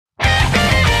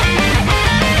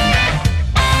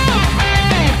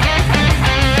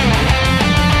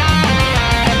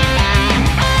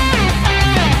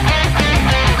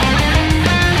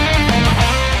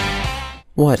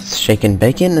What's shakin'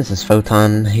 bacon? This is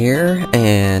Photon here,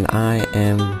 and I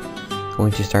am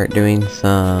going to start doing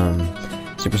some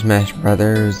Super Smash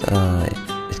Brothers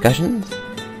discussions.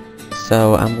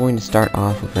 So I'm going to start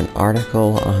off with an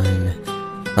article on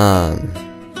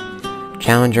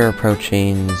Challenger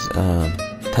Approaching's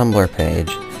Tumblr page,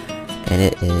 and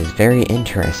it is very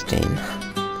interesting.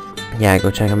 Yeah, go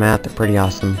check them out, they're pretty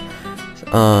awesome.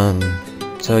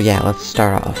 So yeah, let's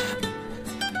start off.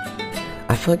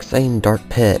 I feel like saying Dark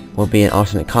Pit will be an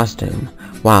alternate costume,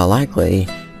 while likely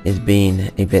is being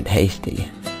a bit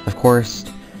hasty. Of course,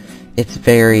 it's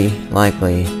very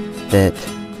likely that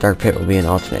Dark Pit will be an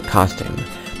alternate costume,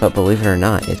 but believe it or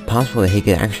not, it's possible that he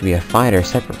could actually be a fighter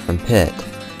separate from Pit,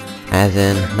 as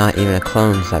in, not even a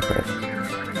clone separate.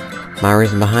 My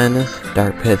reason behind this,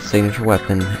 Dark Pit's signature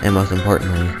weapon, and most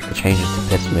importantly, the changes to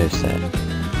Pit's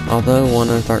moveset. Although one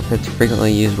of Dark Pit's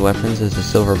frequently used weapons is the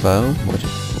Silver Bow, which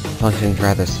functions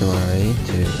rather similarly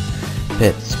to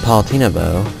Pit's Palutena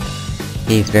Bow,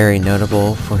 he's very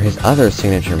notable for his other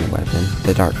signature weapon,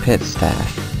 the Dark Pit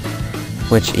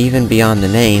Staff, which even beyond the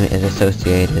name is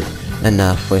associated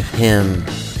enough with him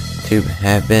to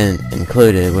have been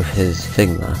included with his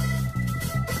Figma.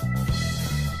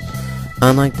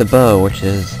 Unlike the bow, which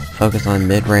is focused on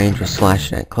mid-range with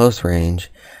slashing at close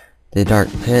range, the Dark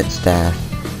Pit Staff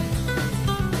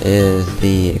is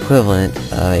the equivalent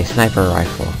of a sniper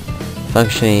rifle,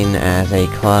 functioning as a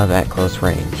club at close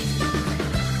range.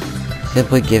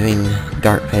 Simply giving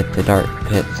Dark Pit the Dark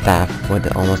Pit Staff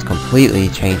would almost completely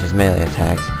change his melee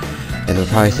attacks, and would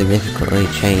probably significantly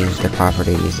change the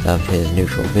properties of his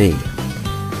neutral B,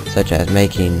 such as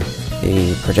making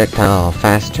the projectile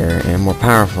faster and more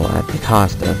powerful at the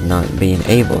cost of not being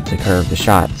able to curve the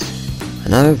shots.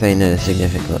 Another thing that is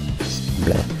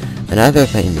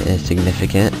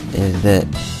significant is that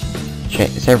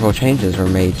several changes were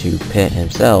made to Pit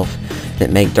himself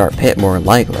that make Dark Pit more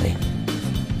likely.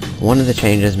 One of the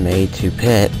changes made to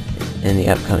Pit in the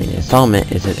upcoming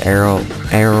installment is his aero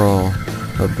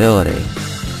mobility.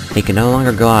 He can no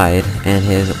longer glide, and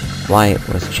his flight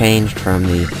was changed from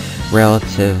the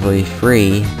relatively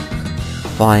free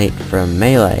flight from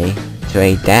Melee to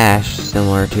a dash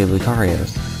similar to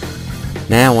Lucario's.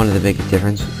 Now one of the biggest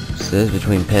differences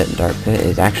between Pit and Dark Pit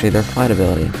is actually their flight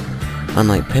ability.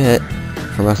 Unlike Pit,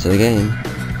 for most of the game,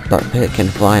 Dark Pit can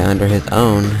fly under his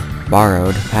own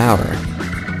borrowed power.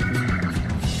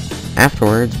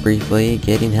 Afterwards, briefly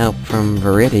getting help from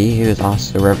Verity, who is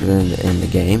also represented in the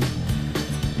game,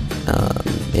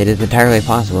 it is entirely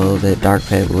possible that Dark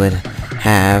Pit would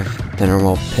have the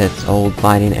normal Pit's old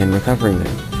gliding and recovery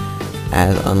move,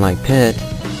 as unlike Pit,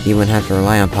 he wouldn't have to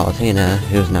rely on Palutena,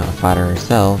 who is now a fighter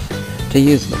herself, to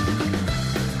use them.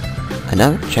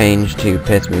 Another change to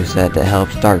Pit's moveset that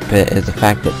helps Dark Pit is the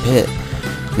fact that Pit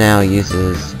now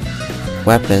uses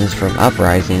weapons from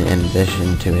Uprising in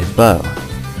addition to his bow.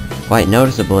 Quite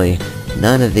noticeably,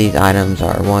 none of these items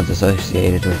are ones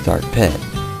associated with Dark Pit,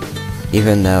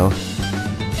 even though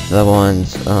the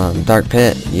ones Dark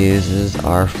Pit uses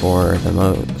are for the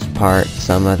most part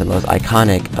some of the most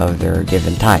iconic of their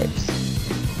given types.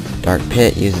 Dark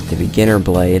Pit uses the Beginner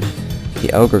Blade,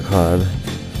 the Ogre Club,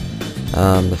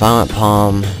 the Violent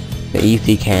Palm, the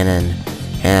EC Cannon,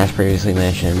 and as previously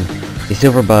mentioned, the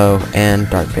Silver Bow and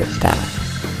Dark Pit Staff.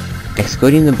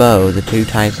 Excluding the bow, the two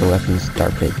types of weapons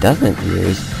Dark Pit doesn't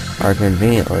use are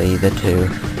conveniently the two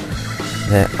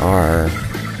that are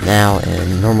now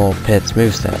in normal Pit's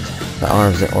moveset, the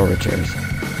Arms and Orbiters.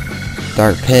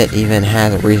 Dark Pit even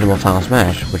has a reasonable Final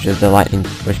Smash, which could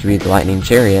be the Lightning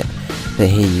Chariot that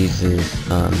he uses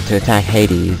to attack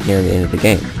Hades near the end of the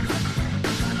game.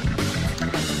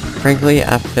 Frankly,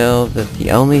 I feel that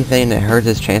the only thing that hurts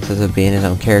his chances of being his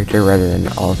own character rather than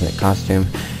an alternate costume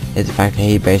is the fact that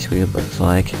he basically looks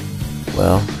like,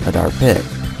 well, a Dark Pit.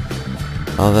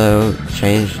 Although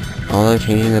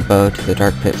changing the bow to the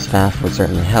Dark Pit Staff would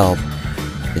certainly help,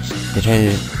 the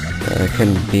changes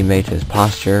couldn't be made to his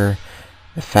posture.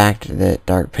 The fact that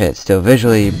Dark Pit still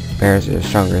visually bears a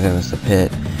stronger resemblance to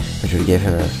Pit, which would give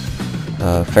him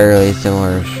a fairly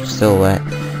similar silhouette,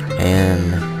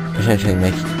 and potentially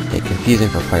make it confusing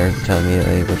for players to tell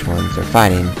immediately which ones they're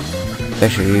fighting,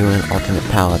 especially when alternate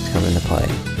palettes come into play.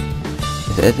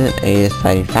 This isn't a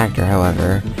deciding factor,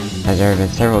 however, as there have been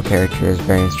several characters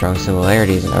bearing strong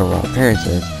similarities in overall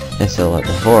appearances and silhouette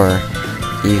before,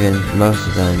 even if most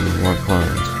of them weren't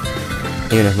clones.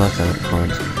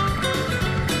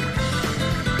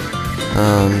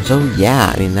 So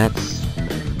yeah, I mean that's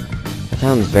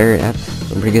some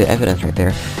pretty good evidence right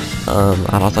there.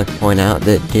 I'd also like to point out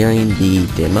that during the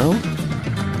demo,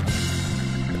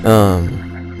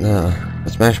 the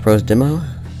Smash Bros. Demo,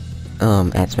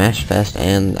 at Smash Fest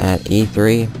and at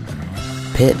E3,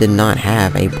 Pit did not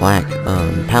have a black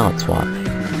palette swap.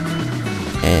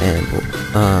 And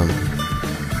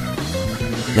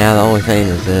now the only thing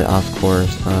is that, of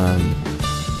course,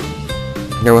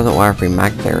 there wasn't wire-free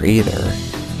mic there either.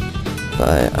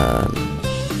 But I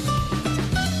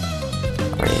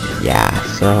mean, yeah.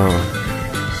 So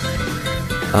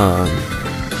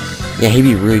yeah, he'd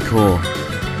be a really cool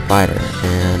fighter,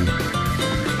 and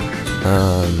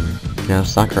you know,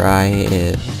 Sakurai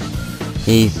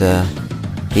he's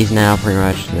now pretty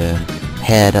much the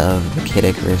head of the Kid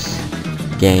Icarus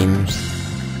games.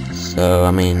 So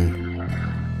I mean,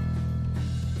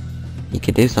 he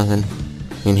could do something.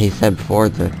 I mean, he said before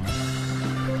that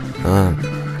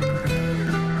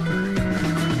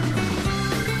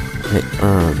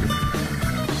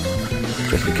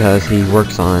just because he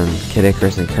works on Kid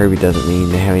Icarus and Kirby doesn't mean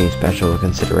they have any special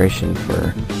consideration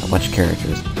for a bunch of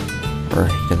characters, or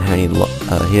he doesn't have any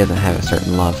he doesn't have a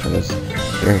certain love for those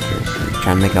characters. He's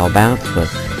trying to make it all bounce, but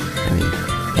I mean,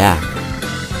 yeah,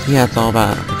 that's all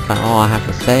about all I have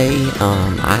to say.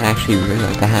 I'd actually really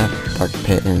like to have Dark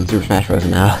Pit in Super Smash Bros.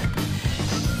 Now.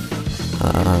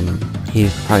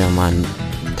 He's probably on my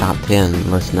top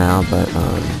 10 list now, but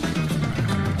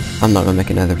I'm not gonna make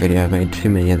another video. I've made too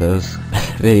many of those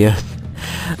videos.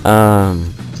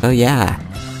 So yeah.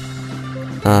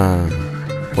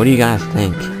 What do you guys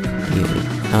think?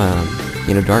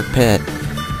 You know, Dark Pit,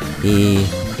 he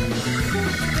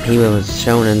was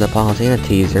shown in the Palutena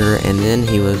teaser, and then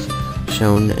he was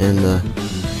shown in the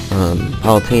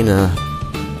Palutena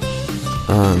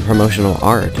promotional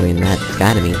art. I mean, that's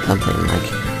gotta mean something. Like,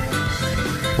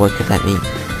 what could that mean?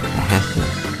 That has to.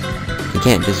 You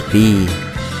can't just be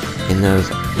in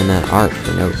that art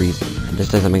for no reason. It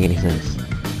just doesn't make any sense.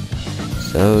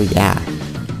 So yeah,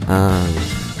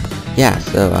 yeah.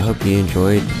 So I hope you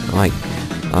enjoyed. Like,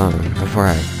 before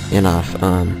I end off,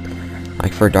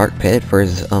 like for Dark Pit, for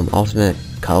his ultimate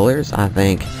colors, I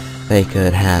think they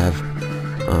could have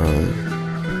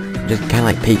just kind of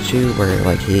like Pikachu, where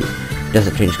like he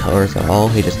doesn't change colors at all.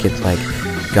 He just gets like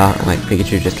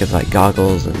Pikachu just gets like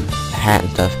goggles and hat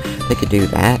and stuff. They could do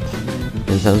that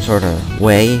in some sort of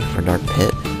way for Dark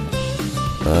Pit.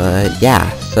 But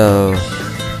yeah, so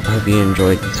I hope you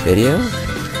enjoyed this video.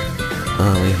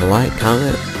 Leave a like,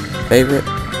 comment, favorite,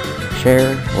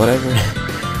 share, whatever.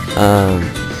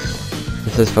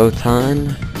 This is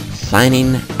Photon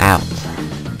signing out.